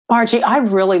Margie, I'm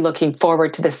really looking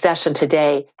forward to the session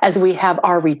today as we have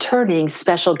our returning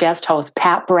special guest host,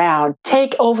 Pat Brown,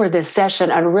 take over this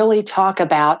session and really talk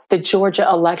about the Georgia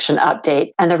election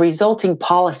update and the resulting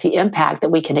policy impact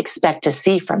that we can expect to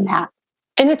see from that.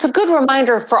 And it's a good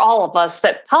reminder for all of us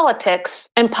that politics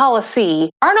and policy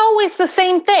aren't always the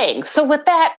same thing. So with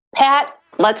that, Pat,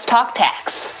 let's talk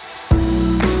tax.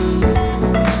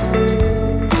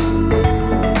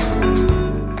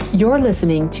 You're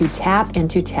listening to Tap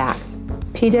Into Tax,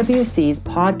 PwC's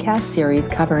podcast series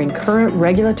covering current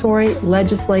regulatory,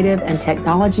 legislative, and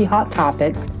technology hot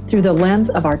topics through the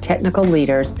lens of our technical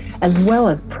leaders, as well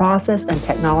as process and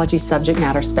technology subject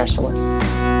matter specialists.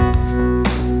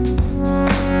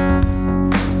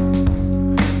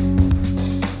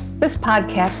 This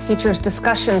podcast features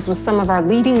discussions with some of our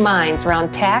leading minds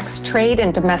around tax, trade,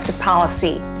 and domestic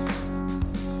policy.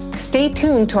 Stay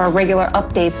tuned to our regular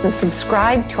updates and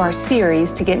subscribe to our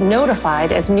series to get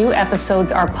notified as new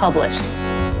episodes are published.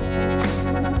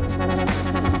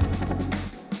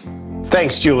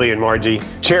 Thanks, Julie and Margie.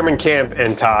 Chairman Camp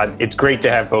and Todd, it's great to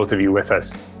have both of you with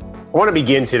us. I want to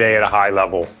begin today at a high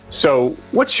level. So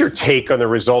what's your take on the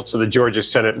results of the Georgia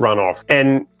Senate runoff?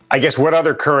 And I guess what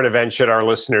other current events should our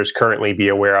listeners currently be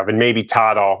aware of? And maybe,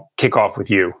 Todd, I'll kick off with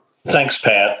you. Thanks,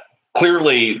 Pat.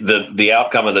 Clearly, the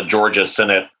outcome of the Georgia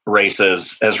Senate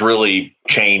races has really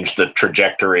changed the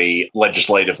trajectory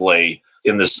legislatively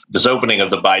in this opening of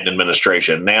the Biden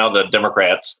administration. Now the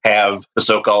Democrats have the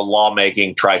so-called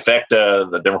lawmaking trifecta.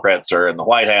 The Democrats are in the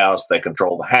White House. They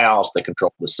control the House. They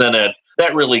control the Senate.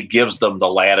 That really gives them the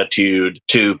latitude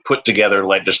to put together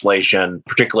legislation,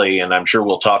 particularly, and I'm sure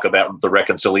we'll talk about the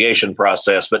reconciliation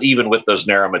process, but even with those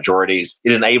narrow majorities,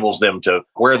 it enables them to,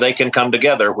 where they can come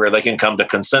together, where they can come to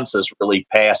consensus, really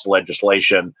pass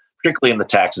legislation, particularly in the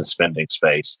tax and spending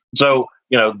space. So,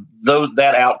 though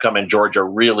that outcome in Georgia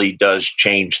really does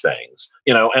change things,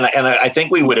 and I think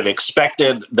we would have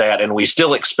expected that, and we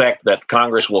still expect that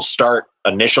Congress will start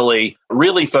initially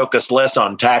really focus less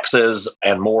on taxes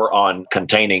and more on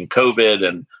containing COVID.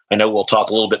 And I know we'll talk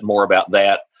a little bit more about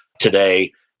that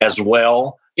today as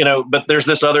well. But there's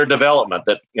this other development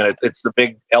that, it's the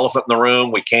big elephant in the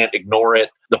room. We can't ignore it.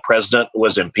 The president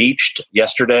was impeached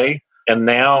yesterday. And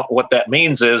now what that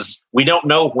means is we don't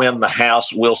know when the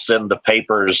House will send the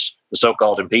papers, the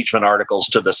so-called impeachment articles,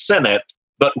 to the Senate.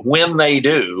 But when they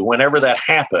do, whenever that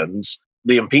happens,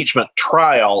 the impeachment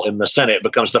trial in the Senate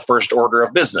becomes the first order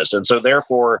of business. And so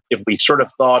therefore, if we sort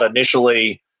of thought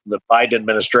initially the Biden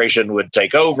administration would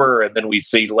take over and then we'd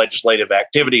see legislative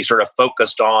activity sort of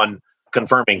focused on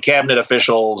confirming cabinet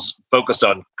officials, focused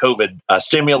on COVID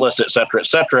stimulus, et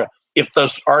cetera, if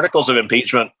those articles of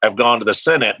impeachment have gone to the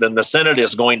Senate, then the Senate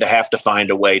is going to have to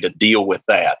find a way to deal with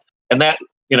that. And that,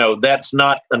 that's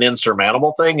not an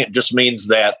insurmountable thing. It just means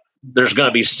that there's going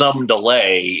to be some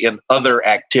delay in other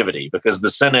activity because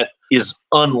the Senate is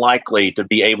unlikely to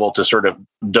be able to sort of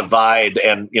divide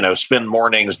and, spend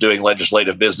mornings doing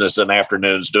legislative business and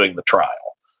afternoons doing the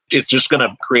trial. It's just going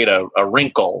to create a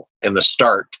wrinkle in the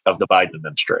start of the Biden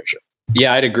administration.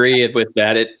 Yeah, I'd agree with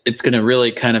that. It's going to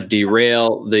really kind of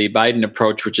derail the Biden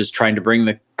approach, which is trying to bring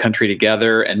the country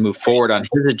together and move forward on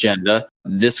his agenda.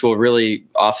 This will really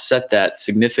offset that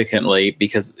significantly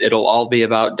because it'll all be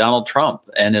about Donald Trump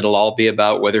and it'll all be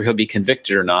about whether he'll be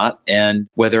convicted or not and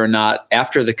whether or not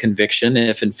after the conviction,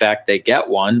 if in fact they get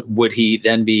one, would he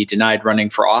then be denied running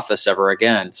for office ever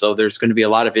again? So there's going to be a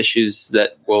lot of issues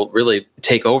that will really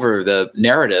take over the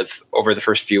narrative over the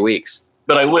first few weeks.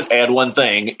 But I would add one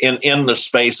thing in the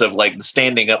space of like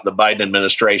standing up the Biden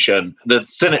administration, the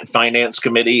Senate Finance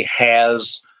Committee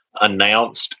has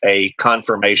announced a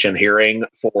confirmation hearing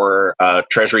for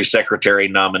Treasury Secretary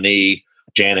nominee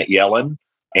Janet Yellen.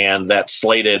 And that's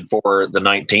slated for the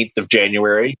 19th of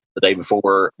January, the day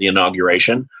before the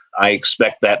inauguration. I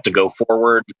expect that to go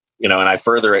forward, and I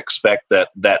further expect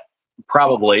that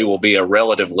probably will be a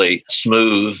relatively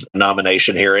smooth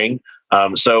nomination hearing.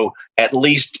 So at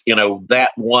least,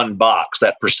 that one box,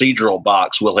 that procedural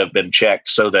box will have been checked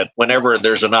so that whenever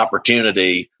there's an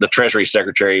opportunity, the Treasury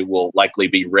Secretary will likely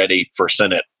be ready for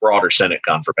broader Senate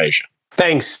confirmation.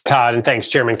 Thanks, Todd, and thanks,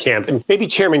 Chairman Camp. And maybe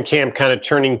Chairman Camp, kind of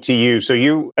turning to you. So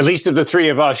you, at least of the three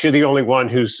of us, you're the only one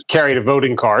who's carried a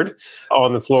voting card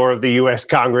on the floor of the U.S.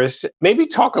 Congress. Maybe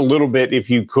talk a little bit, if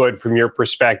you could, from your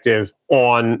perspective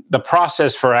on the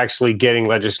process for actually getting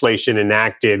legislation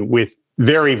enacted with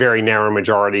very, very narrow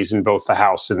majorities in both the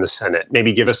House and the Senate.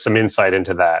 Maybe give us some insight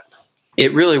into that.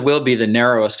 It really will be the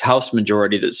narrowest House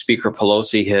majority that Speaker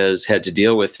Pelosi has had to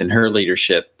deal with in her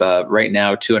leadership. Right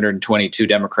now, 222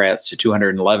 Democrats to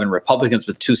 211 Republicans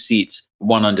with 2 seats.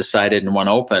 one undecided and one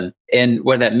open. And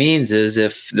what that means is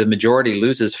if the majority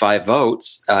loses 5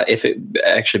 votes, if it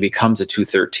actually becomes a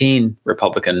 213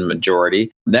 Republican majority,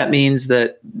 that means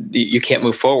that you can't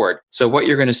move forward. So what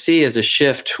you're going to see is a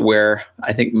shift where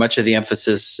I think much of the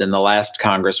emphasis in the last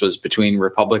Congress was between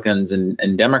Republicans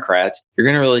and Democrats. You're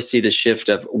going to really see the shift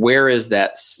of where is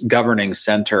that governing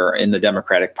center in the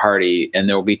Democratic Party, and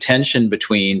there will be tension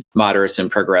between moderates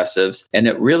and progressives. And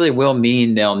it really will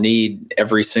mean they'll need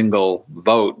every single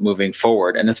vote moving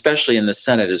forward, and especially in the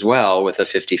Senate as well with a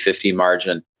 50-50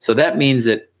 margin. So that means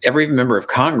that every member of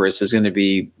Congress is going to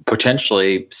be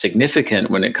potentially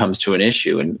significant when it comes to an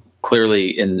issue. And clearly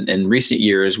in recent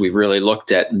years, we've really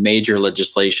looked at major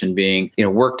legislation being,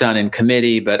 worked on in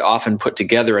committee, but often put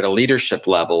together at a leadership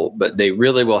level. But they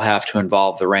really will have to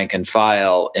involve the rank and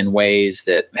file in ways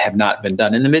that have not been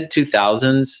done. In the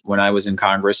mid-2000s, when I was in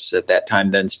Congress at that time,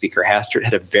 then Speaker Hastert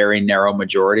had a very narrow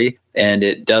majority. And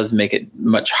it does make it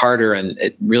much harder. And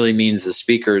it really means the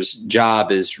speaker's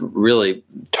job is really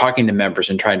talking to members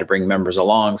and trying to bring members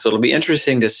along. So it'll be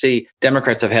interesting to see.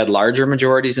 Democrats have had larger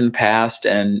majorities in the past,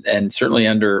 and certainly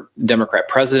under Democrat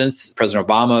presidents. President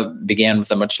Obama began with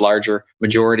a much larger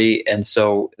majority. And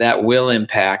so that will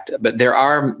impact. But there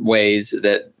are ways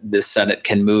that the Senate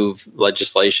can move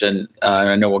legislation.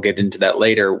 I know we'll get into that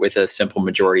later with a simple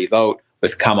majority vote,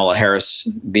 with Kamala Harris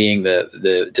being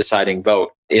the deciding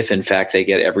vote, if in fact they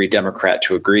get every Democrat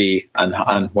to agree on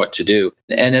what to do.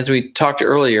 And as we talked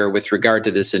earlier with regard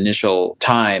to this initial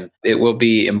time, it will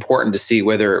be important to see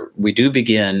whether we do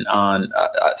begin on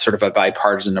sort of a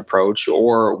bipartisan approach,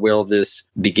 or will this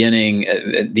beginning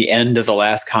at the end of the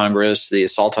last Congress, the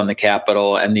assault on the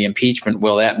Capitol and the impeachment,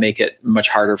 will that make it much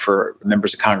harder for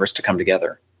members of Congress to come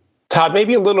together? Todd,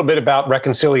 maybe a little bit about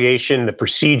reconciliation, the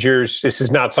procedures. This is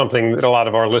not something that a lot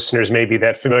of our listeners may be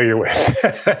that familiar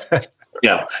with.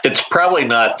 Yeah, it's probably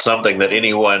not something that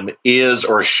anyone is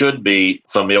or should be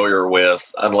familiar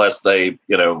with unless they,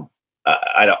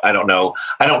 I don't know.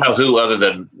 I don't know who other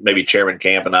than maybe Chairman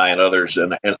Camp and I and others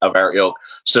of our ilk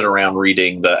sit around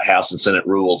reading the House and Senate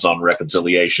rules on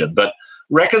reconciliation. But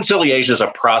reconciliation is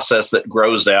a process that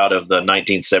grows out of the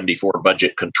 1974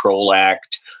 Budget Control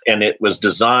Act. And it was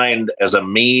designed as a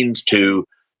means to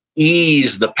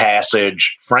ease the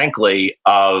passage, frankly,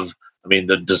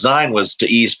 the design was to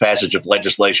ease passage of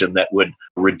legislation that would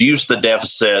reduce the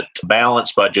deficit,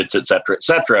 balance budgets, et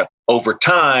cetera, Over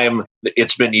time,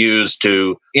 it's been used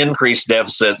to increase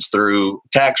deficits through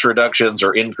tax reductions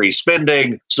or increased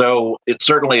spending. So it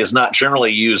certainly is not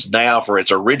generally used now for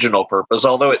its original purpose,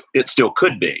 although it still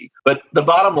could be. But the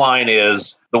bottom line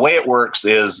is, the way it works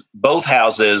is both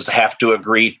houses have to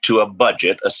agree to a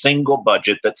budget, a single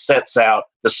budget that sets out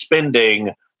the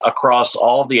spending across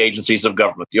all of the agencies of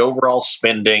government, the overall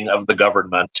spending of the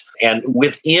government. And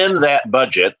within that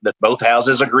budget that both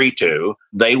houses agree to,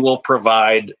 they will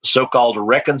provide so-called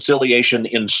reconciliation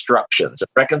instructions.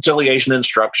 Reconciliation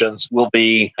instructions will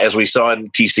be, as we saw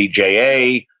in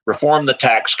TCJA, reform the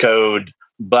tax code,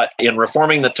 but in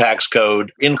reforming the tax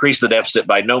code, increase the deficit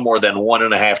by no more than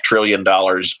 $1.5 trillion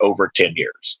over 10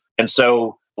 years. And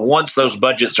so once those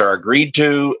budgets are agreed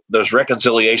to, those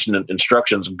reconciliation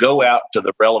instructions go out to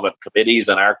the relevant committees,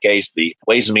 in our case, the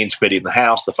Ways and Means Committee in the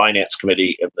House, the Finance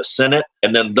Committee in the Senate.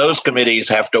 And then those committees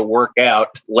have to work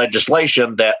out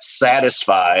legislation that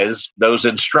satisfies those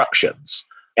instructions.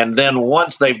 And then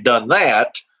once they've done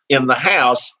that, in the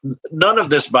House, none of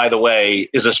this, by the way,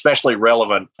 is especially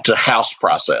relevant to House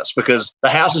process because the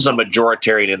House is a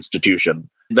majoritarian institution.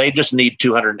 They just need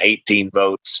 218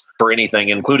 votes for anything,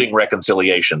 including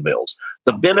reconciliation bills.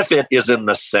 The benefit is in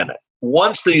the Senate.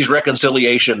 Once these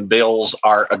reconciliation bills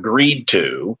are agreed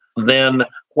to, then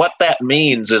what that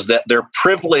means is that they're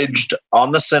privileged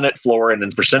on the Senate floor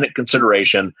and for Senate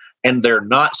consideration, and they're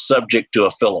not subject to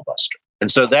a filibuster. And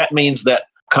so that means that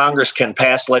Congress can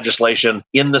pass legislation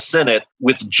in the Senate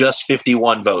with just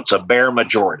 51 votes, a bare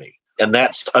majority. And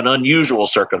that's an unusual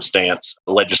circumstance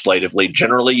legislatively.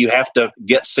 Generally, you have to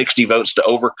get 60 votes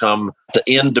to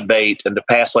end debate and to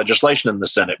pass legislation in the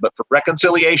Senate. But for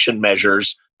reconciliation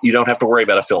measures, you don't have to worry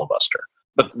about a filibuster.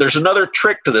 But there's another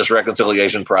trick to this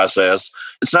reconciliation process.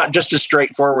 It's not just as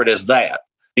straightforward as that,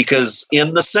 because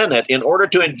in the Senate, in order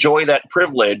to enjoy that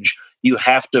privilege, you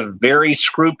have to very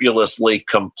scrupulously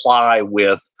comply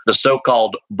with the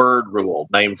so-called Byrd Rule,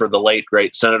 named for the late,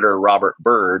 great Senator Robert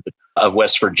Byrd of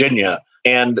West Virginia.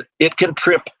 And it can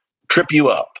trip you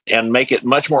up and make it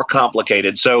much more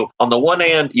complicated. So on the one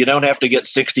hand, you don't have to get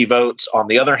 60 votes. On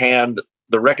the other hand,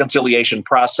 the reconciliation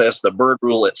process, the Byrd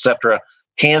Rule, et cetera,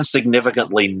 can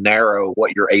significantly narrow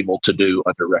what you're able to do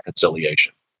under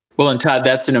reconciliation. Well, and Todd,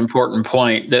 that's an important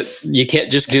point, that you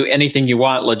can't just do anything you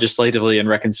want legislatively in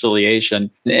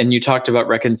reconciliation. And you talked about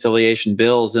reconciliation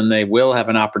bills, and they will have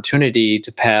an opportunity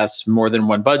to pass more than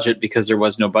one budget because there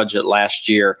was no budget last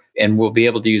year. And we'll be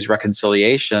able to use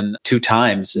reconciliation 2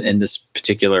 times in this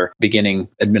particular beginning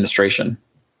administration.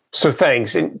 So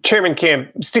thanks. And Chairman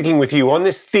Camp, sticking with you on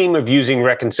this theme of using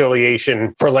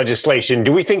reconciliation for legislation,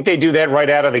 do we think they do that right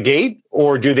out of the gate,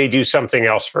 or do they do something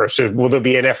else first? Or will there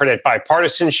be an effort at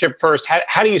bipartisanship first?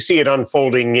 How do you see it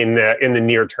unfolding in the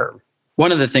near term?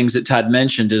 One of the things that Todd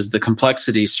mentioned is the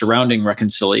complexity surrounding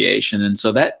reconciliation. And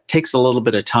so that takes a little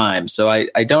bit of time. So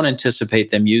I don't anticipate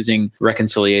them using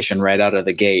reconciliation right out of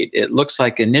the gate. It looks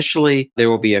like initially there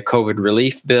will be a COVID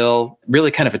relief bill,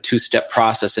 really kind of a 2-step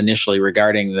process initially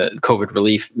regarding the COVID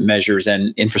relief measures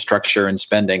and infrastructure and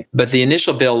spending. But the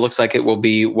initial bill looks like it will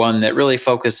be one that really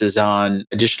focuses on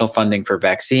additional funding for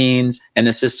vaccines and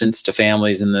assistance to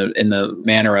families in the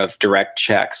manner of direct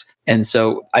checks. And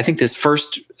so I think this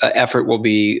first effort will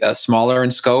be smaller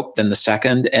in scope than the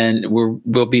second, and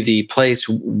will be the place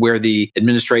where the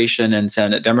administration and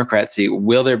Senate Democrats see,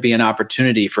 will there be an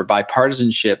opportunity for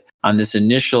bipartisanship on this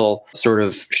initial sort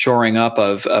of shoring up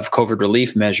of COVID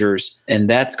relief measures? And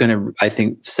that's going to, I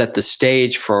think, set the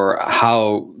stage for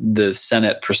how the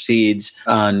Senate proceeds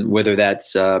on whether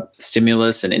that's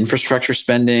stimulus and infrastructure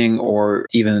spending, or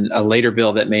even a later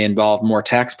bill that may involve more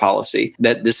tax policy.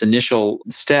 That this initial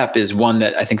step is one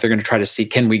that I think they're going to try to see,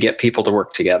 can we get people to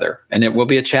work together? And it will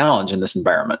be a challenge in this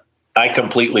environment. I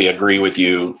completely agree with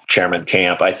you, Chairman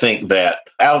Camp. I think that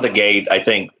out of the gate, I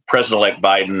think President-elect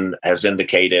Biden has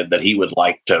indicated that he would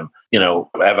like to,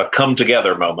 have a come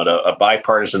together moment, a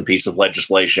bipartisan piece of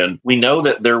legislation. We know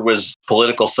that there was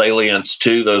political salience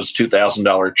to those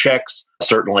 $2,000 checks.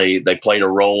 Certainly, they played a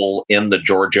role in the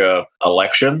Georgia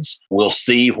elections. We'll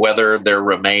see whether there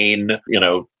remain,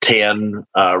 10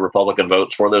 Republican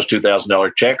votes for those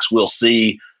 $2,000 checks. We'll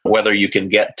see whether you can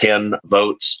get 10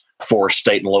 votes for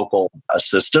state and local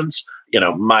assistance.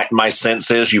 My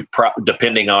sense is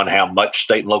depending on how much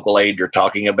state and local aid you're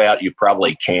talking about, you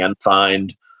probably can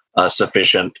find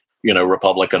sufficient,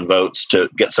 Republican votes to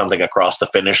get something across the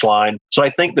finish line. So I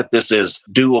think that this is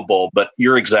doable, but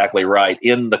you're exactly right.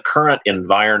 In the current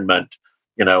environment,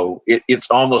 it's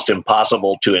almost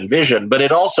impossible to envision, but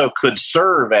it also could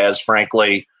serve as,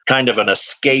 frankly, kind of an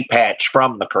escape hatch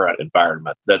from the current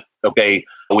environment. That, okay,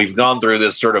 we've gone through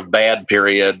this sort of bad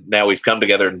period. Now we've come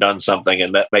together and done something,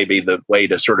 and that may be the way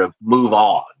to sort of move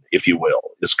on, if you will,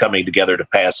 is coming together to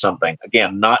pass something.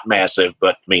 Again, not massive,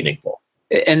 but meaningful.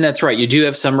 And that's right. You do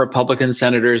have some Republican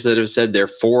senators that have said they're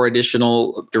for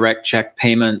additional direct check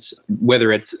payments,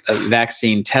 whether it's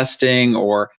vaccine testing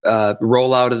or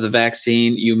rollout of the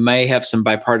vaccine. You may have some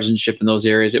bipartisanship in those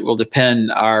areas. It will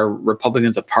depend. Are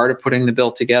Republicans a part of putting the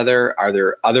bill together? Are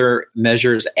there other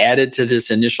measures added to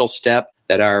this initial step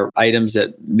that are items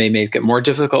that may make it more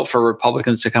difficult for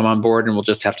Republicans to come on board? And we'll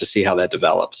just have to see how that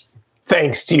develops.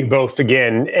 Thanks to you both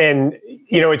again. And,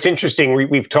 it's interesting.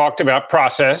 We've talked about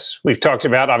process. We've talked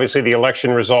about, obviously, the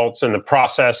election results and the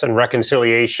process and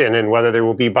reconciliation and whether there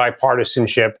will be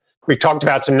bipartisanship. We've talked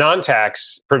about some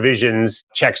non-tax provisions,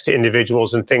 checks to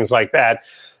individuals and things like that.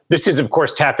 This is, of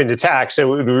course, tap into tax.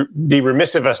 So it would be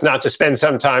remiss of us not to spend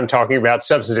some time talking about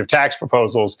substantive tax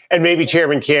proposals. And maybe,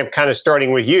 Chairman Camp, kind of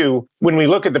starting with you, when we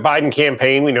look at the Biden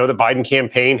campaign, we know the Biden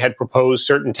campaign had proposed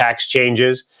certain tax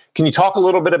changes. Can you talk a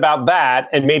little bit about that?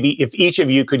 And maybe if each of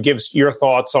you could give your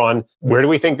thoughts on where do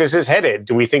we think this is headed?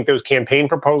 Do we think those campaign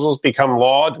proposals become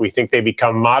law? Do we think they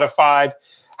become modified?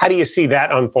 How do you see that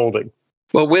unfolding?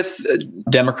 Well, with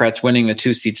Democrats winning the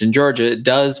 2 seats in Georgia, it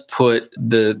does put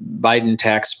the Biden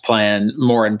tax plan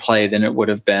more in play than it would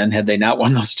have been had they not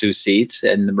won those 2 seats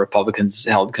and the Republicans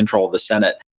held control of the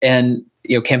Senate. And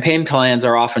campaign plans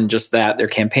are often just that. They're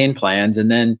campaign plans. And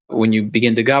then when you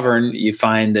begin to govern, you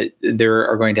find that there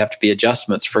are going to have to be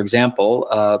adjustments. For example,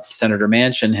 Senator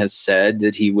Manchin has said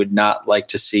that he would not like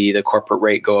to see the corporate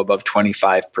rate go above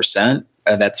 25%.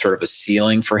 That's sort of a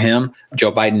ceiling for him.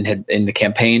 Joe Biden had, in the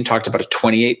campaign, talked about a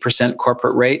 28%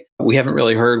 corporate rate. We haven't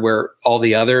really heard where all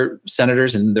the other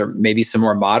senators, and there may be some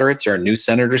more moderates or new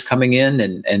senators coming in,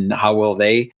 and how will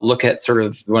they look at sort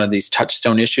of one of these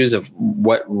touchstone issues of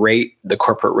what rate the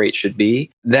corporate rate should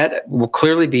be. That will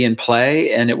clearly be in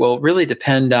play, and it will really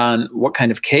depend on what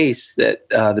kind of case that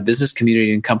the business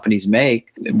community and companies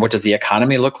make What does the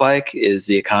economy look like? Is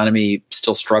the economy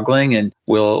still struggling? And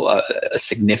will a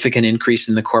significant increase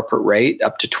in the corporate rate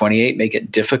up to 28 make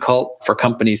it difficult for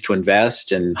companies to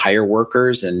invest and hire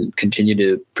workers and continue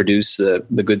to produce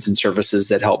the goods and services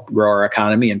that help grow our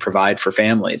economy and provide for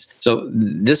families? So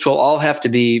this will all have to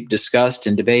be discussed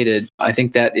and debated. I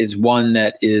think that is one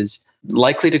that is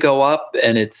likely to go up.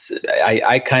 And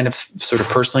I kind of sort of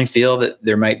personally feel that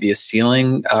there might be a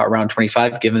ceiling around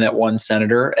 25, given that one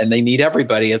senator, and they need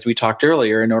everybody, as we talked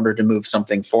earlier, in order to move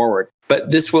something forward. But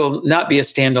this will not be a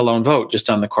standalone vote just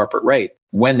on the corporate rate.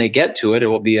 When they get to it, it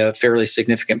will be a fairly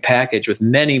significant package with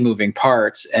many moving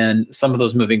parts, and some of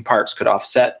those moving parts could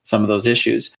offset some of those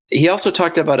issues. He also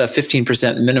talked about a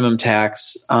 15% minimum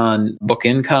tax on book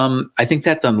income. I think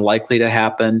that's unlikely to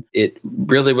happen. It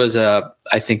really was a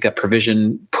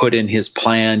provision put in his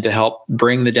plan to help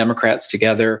bring the Democrats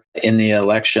together in the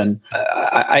election.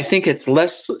 I think it's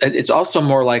also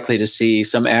more likely to see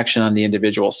some action on the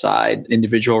individual side,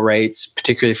 individual rates,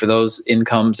 particularly for those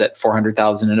incomes at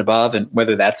 $400,000 and above, and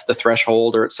whether that's the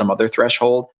threshold or some other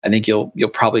threshold. I think you'll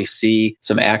probably see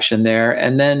some action there.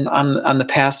 And then on the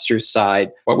pass-through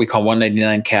side, what we call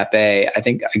 199 Cap A, I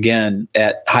think, again,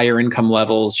 at higher income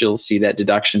levels, you'll see that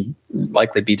deduction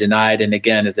likely be denied. And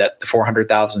again, is at the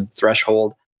 400,000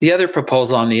 threshold. The other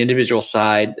proposal on the individual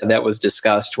side that was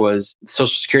discussed was Social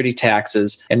Security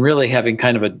taxes, and really having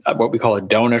kind of what we call a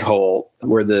donut hole,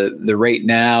 where the rate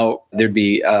now, there'd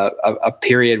be a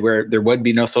period where there would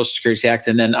be no Social Security tax.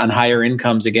 And then on higher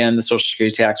incomes, again, the Social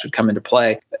Security tax would come into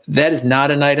play. That is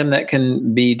not an item that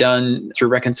can be done through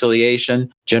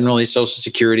reconciliation. Generally, Social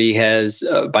Security has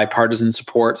bipartisan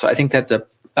support. So I think that's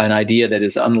an idea that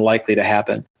is unlikely to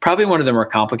happen. Probably one of the more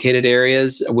complicated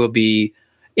areas will be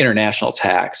international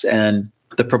tax, and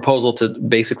the proposal to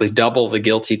basically double the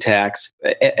GILTI tax.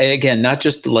 Again, not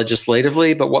just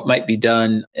legislatively, but what might be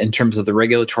done in terms of the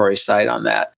regulatory side on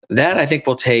that. That, I think,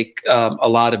 will take a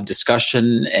lot of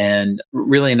discussion and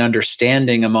really an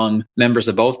understanding among members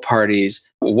of both parties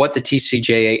what the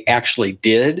TCJA actually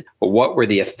did, what were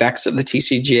the effects of the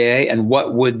TCJA, and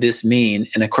what would this mean?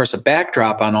 And of course, a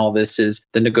backdrop on all this is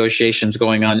the negotiations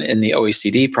going on in the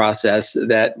OECD process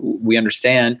that we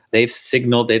understand they've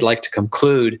signaled they'd like to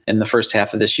conclude in the first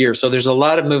half of this year. So there's a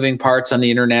lot of moving parts on the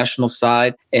international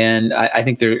side. And I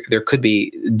think there could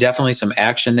be definitely some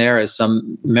action there, as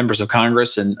some members of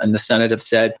Congress and the Senate have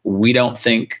said, we don't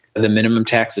think the minimum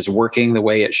tax is working the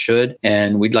way it should,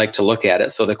 and we'd like to look at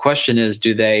it. So the question is,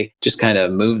 do they just kind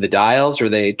of move the dials, or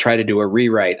they try to do a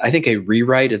rewrite? I think a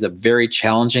rewrite is a very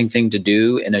challenging thing to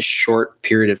do in a short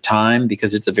period of time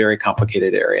because it's a very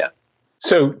complicated area.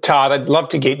 So, Todd, I'd love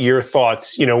to get your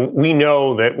thoughts. We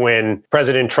know that when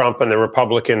President Trump and the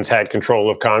Republicans had control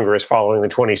of Congress following the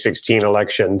 2016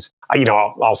 elections,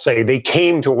 I'll say they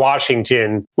came to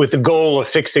Washington with the goal of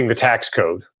fixing the tax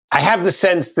code. I have the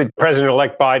sense that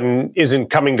President-elect Biden isn't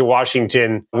coming to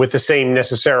Washington with the same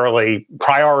necessarily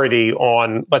priority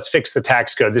on let's fix the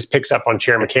tax code. This picks up on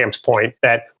Chairman Camp's point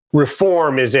that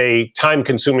reform is a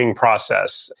time-consuming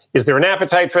process. Is there an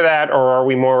appetite for that, or are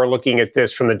we more looking at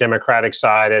this from the Democratic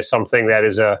side as something that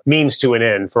is a means to an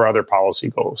end for other policy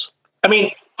goals? I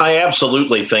mean, I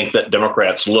absolutely think that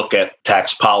Democrats look at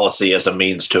tax policy as a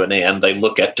means to an end. They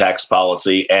look at tax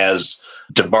policy as,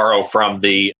 to borrow from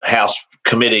the House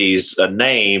committee's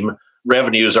name,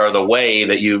 revenues are the way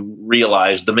that you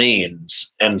realize the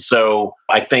means. And so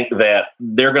I think that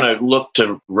they're going to look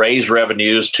to raise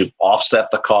revenues to offset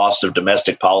the cost of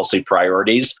domestic policy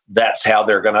priorities. That's how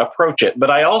they're going to approach it. But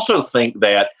I also think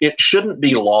that it shouldn't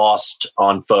be lost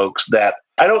on folks that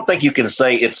I don't think you can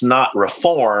say it's not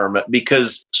reform,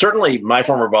 because certainly my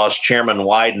former boss, Chairman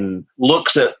Wyden,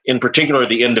 looks at, in particular,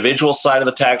 the individual side of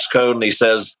the tax code, and he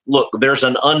says, look, there's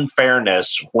an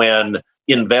unfairness when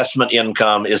investment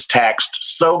income is taxed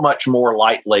so much more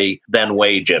lightly than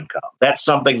wage income. That's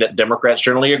something that Democrats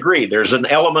generally agree. There's an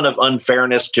element of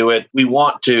unfairness to it. We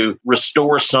want to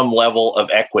restore some level of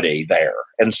equity there.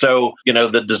 And so,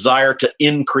 the desire to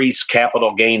increase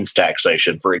capital gains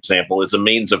taxation, for example, is a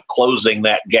means of closing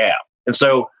that gap. And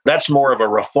so that's more of a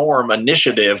reform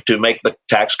initiative to make the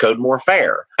tax code more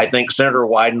fair. I think Senator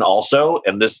Wyden also,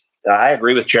 and I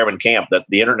agree with Chairman Camp, that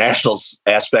the international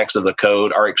aspects of the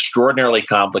code are extraordinarily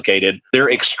complicated.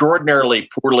 They're extraordinarily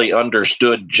poorly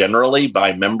understood generally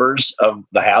by members of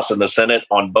the House and the Senate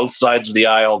on both sides of the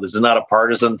aisle. This is not a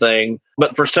partisan thing.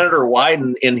 But for Senator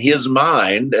Wyden, in his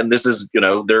mind, and this is,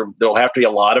 there'll have to be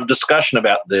a lot of discussion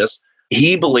about this,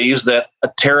 he believes that a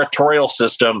territorial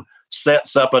system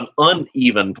sets up an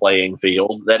uneven playing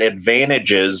field that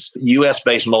advantages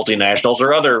U.S.-based multinationals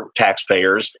or other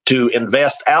taxpayers to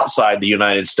invest outside the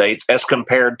United States as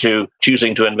compared to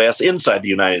choosing to invest inside the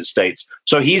United States.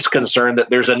 So he's concerned that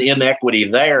there's an inequity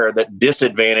there that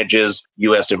disadvantages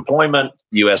U.S. employment,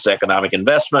 U.S. economic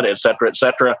investment, et cetera, et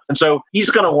cetera. And so he's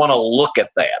going to want to look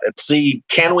at that and see,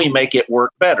 can we make it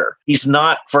work better? He's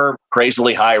not for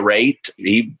crazily high rate.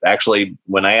 He actually,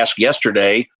 when I asked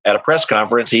yesterday at a press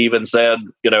conference, he even said,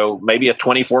 maybe a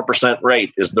 24%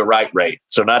 rate is the right rate.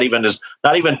 So not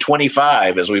even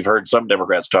 25, as we've heard some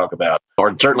Democrats talk about,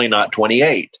 or certainly not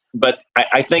 28. But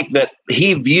I think that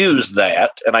he views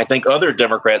that, and I think other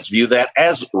Democrats view that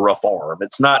as reform.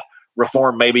 It's not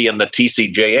reform maybe in the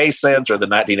TCJA sense or the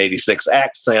 1986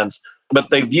 Act sense, but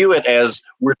they view it as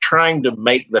we're trying to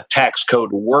make the tax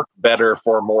code work better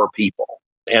for more people.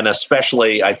 And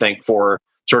especially, I think, for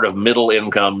sort of middle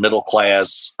income, middle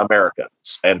class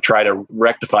Americans, and try to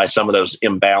rectify some of those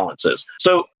imbalances.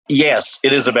 So yes,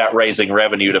 it is about raising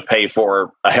revenue to pay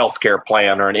for a healthcare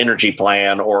plan or an energy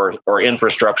plan or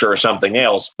infrastructure or something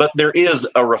else. But there is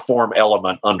a reform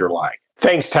element underlying.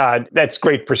 Thanks, Todd. That's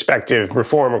great perspective.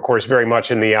 Reform, of course, very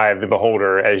much in the eye of the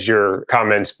beholder, as your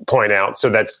comments point out. So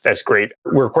that's great.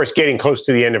 We're, of course, getting close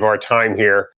to the end of our time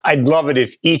here. I'd love it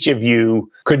if each of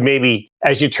you could maybe,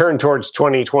 as you turn towards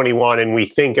 2021 and we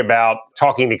think about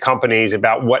talking to companies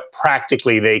about what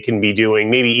practically they can be doing,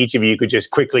 maybe each of you could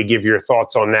just quickly give your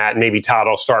thoughts on that. Maybe, Todd,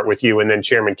 I'll start with you, and then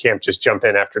Chairman Camp just jump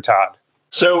in after Todd.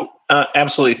 So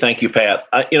absolutely. Thank you, Pat.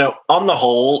 On the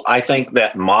whole, I think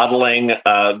that modeling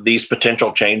these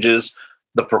potential changes,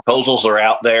 the proposals are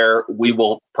out there. We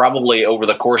will probably, over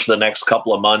the course of the next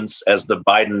couple of months, as the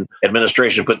Biden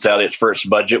administration puts out its first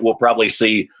budget, we'll probably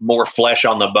see more flesh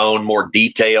on the bone, more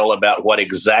detail about what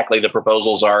exactly the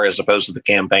proposals are, as opposed to the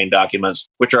campaign documents,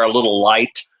 which are a little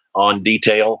light on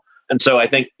detail. And so I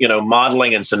think,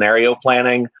 modeling and scenario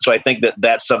planning. So I think that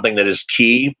that's something that is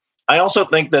key. I also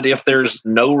think that if there's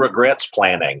no regrets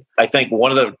planning, I think one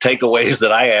of the takeaways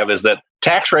that I have is that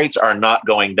tax rates are not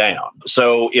going down.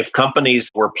 So if companies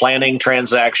were planning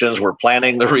transactions, were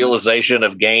planning the realization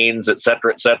of gains, et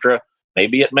cetera,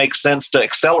 maybe it makes sense to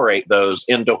accelerate those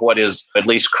into what is at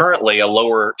least currently a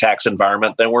lower tax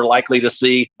environment than we're likely to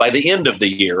see by the end of the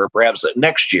year or perhaps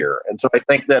next year. And so I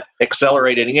think that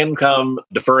accelerating income,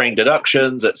 deferring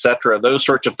deductions, et cetera, those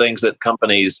sorts of things that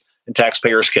companies and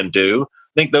taxpayers can do,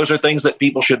 I think those are things that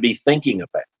people should be thinking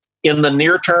about. In the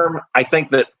near term, I think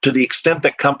that to the extent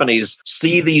that companies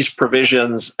see these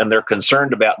provisions and they're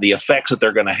concerned about the effects that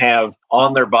they're going to have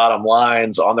on their bottom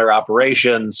lines, on their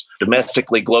operations,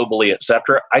 domestically, globally, et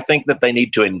cetera, I think that they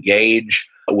need to engage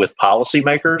with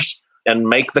policymakers and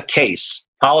make the case.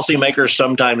 Policymakers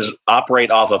sometimes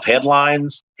operate off of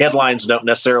headlines. Headlines don't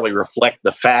necessarily reflect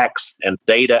the facts and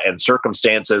data and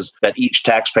circumstances that each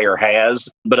taxpayer has.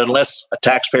 But unless a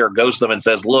taxpayer goes to them and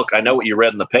says, look, I know what you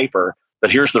read in the paper,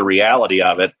 but here's the reality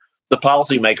of it, the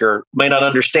policymaker may not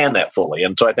understand that fully.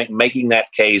 And so I think making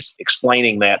that case,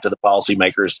 explaining that to the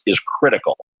policymakers is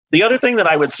critical. The other thing that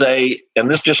I would say, and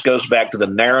this just goes back to the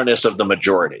narrowness of the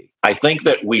majority, I think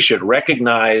that we should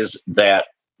recognize that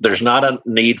there's not a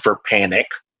need for panic.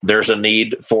 There's a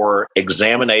need for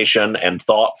examination and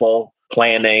thoughtful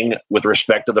planning with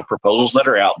respect to the proposals that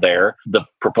are out there. The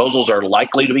proposals are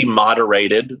likely to be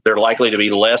moderated. They're likely to be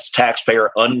less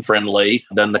taxpayer unfriendly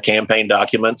than the campaign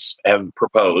documents have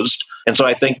proposed. And so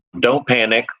I think don't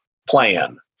panic,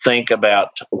 plan, think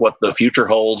about what the future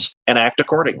holds and act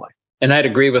accordingly. And I'd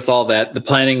agree with all that. The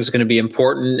planning is going to be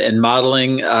important, and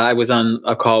modeling. I was on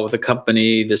a call with a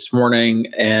company this morning,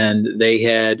 and they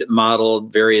had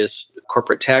modeled various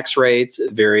corporate tax rates,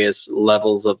 various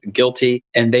levels of GILTI,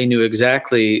 and they knew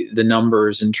exactly the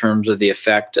numbers in terms of the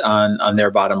effect on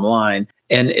their bottom line.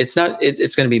 And it's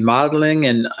going to be modeling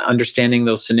and understanding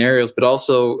those scenarios, but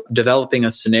also developing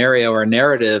a scenario or a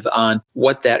narrative on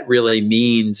what that really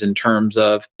means in terms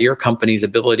of your company's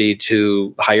ability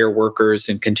to hire workers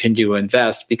and continue to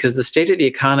invest, because the state of the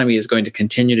economy is going to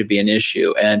continue to be an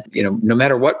issue. And, no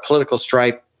matter what political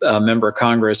stripe a member of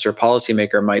Congress or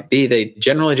policymaker might be, they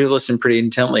generally do listen pretty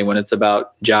intently when it's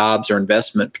about jobs or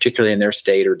investment, particularly in their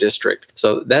state or district.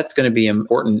 So that's going to be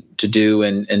important to do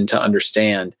and to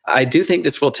understand. I do think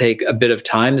this will take a bit of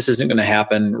time. This isn't going to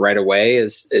happen right away,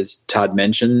 as Todd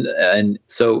mentioned. And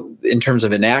so in terms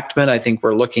of enactment, I think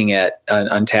we're looking at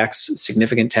on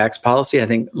significant tax policy, I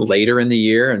think later in the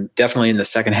year and definitely in the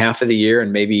second half of the year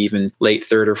and maybe even late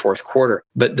third or fourth quarter.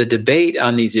 But the debate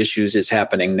on these issues is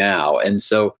happening now. And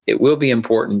so So it will be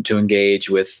important to engage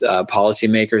with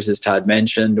policymakers, as Todd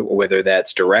mentioned, whether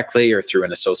that's directly or through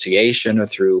an association or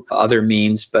through other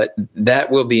means. But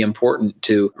that will be important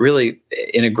to really,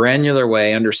 in a granular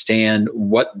way, understand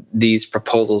what these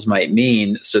proposals might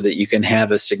mean so that you can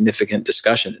have a significant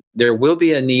discussion. There will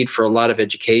be a need for a lot of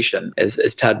education.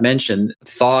 As Todd mentioned,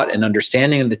 thought and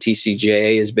understanding of the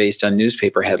TCJA is based on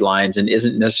newspaper headlines and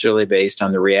isn't necessarily based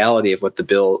on the reality of what the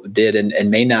bill did and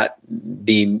may not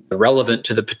be relevant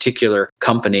to the particular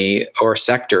company or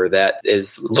sector that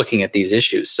is looking at these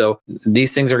issues. So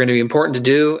these things are going to be important to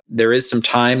do. There is some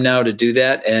time now to do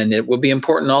that. And it will be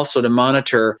important also to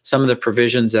monitor some of the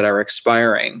provisions that are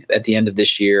expiring at the end of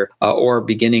this year or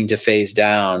beginning to phase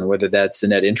down, whether that's the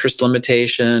net interest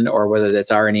limitation or whether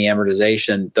that's R&E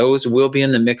amortization. Those will be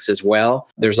in the mix as well.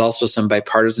 There's also some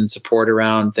bipartisan support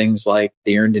around things like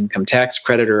the earned income tax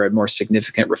credit or a more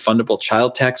significant refundable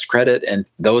child tax credit. And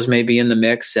those may be in the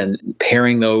mix, and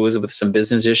pairing those with some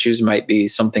business issues might be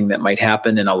something that might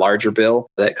happen in a larger bill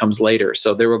that comes later.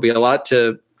 So there will be a lot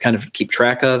to kind of keep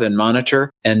track of and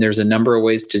monitor. And there's a number of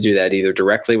ways to do that, either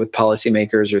directly with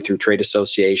policymakers or through trade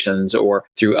associations or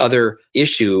through other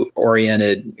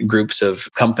issue-oriented groups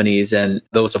of companies and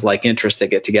those of like interest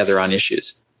that get together on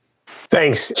issues.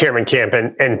 Thanks, Chairman Camp,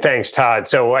 and thanks, Todd.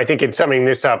 So I think in summing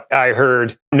this up, I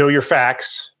heard know your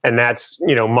facts, and that's,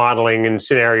 modeling and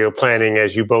scenario planning,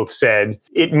 as you both said.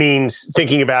 It means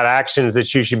thinking about actions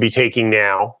that you should be taking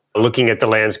now, looking at the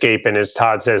landscape, and as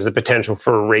Todd says, the potential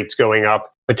for rates going up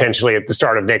potentially at the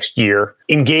start of next year,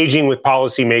 engaging with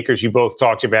policymakers you both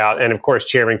talked about. And of course,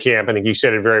 Chairman Camp, I think you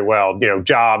said it very well,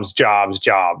 jobs, jobs,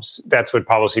 jobs. That's what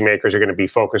policymakers are going to be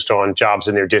focused on, jobs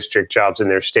in their district, jobs in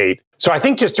their state. So I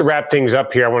think just to wrap things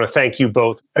up here, I want to thank you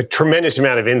both. A tremendous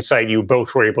amount of insight you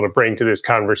both were able to bring to this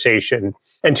conversation.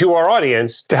 And to our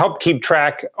audience, to help keep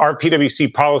track, our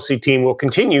PwC policy team will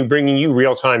continue bringing you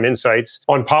real-time insights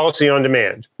on policy on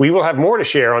demand. We will have more to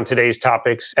share on today's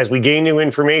topics as we gain new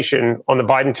information on the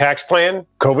Biden tax plan,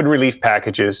 COVID relief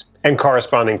packages, and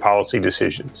corresponding policy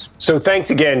decisions. So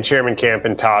thanks again, Chairman Camp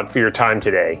and Todd, for your time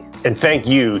today. And thank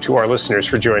you to our listeners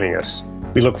for joining us.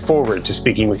 We look forward to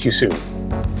speaking with you soon.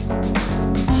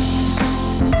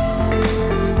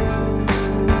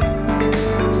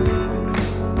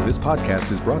 This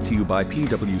podcast is brought to you by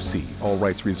PwC, all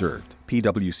rights reserved.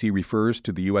 PwC refers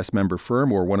to the U.S. member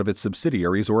firm or one of its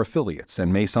subsidiaries or affiliates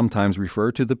and may sometimes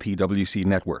refer to the PwC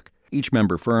network. Each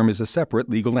member firm is a separate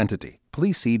legal entity.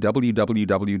 Please see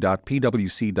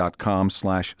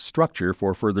www.pwc.com/structure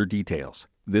for further details.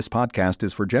 This podcast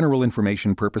is for general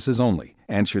information purposes only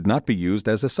and should not be used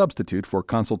as a substitute for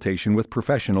consultation with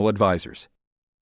professional advisors.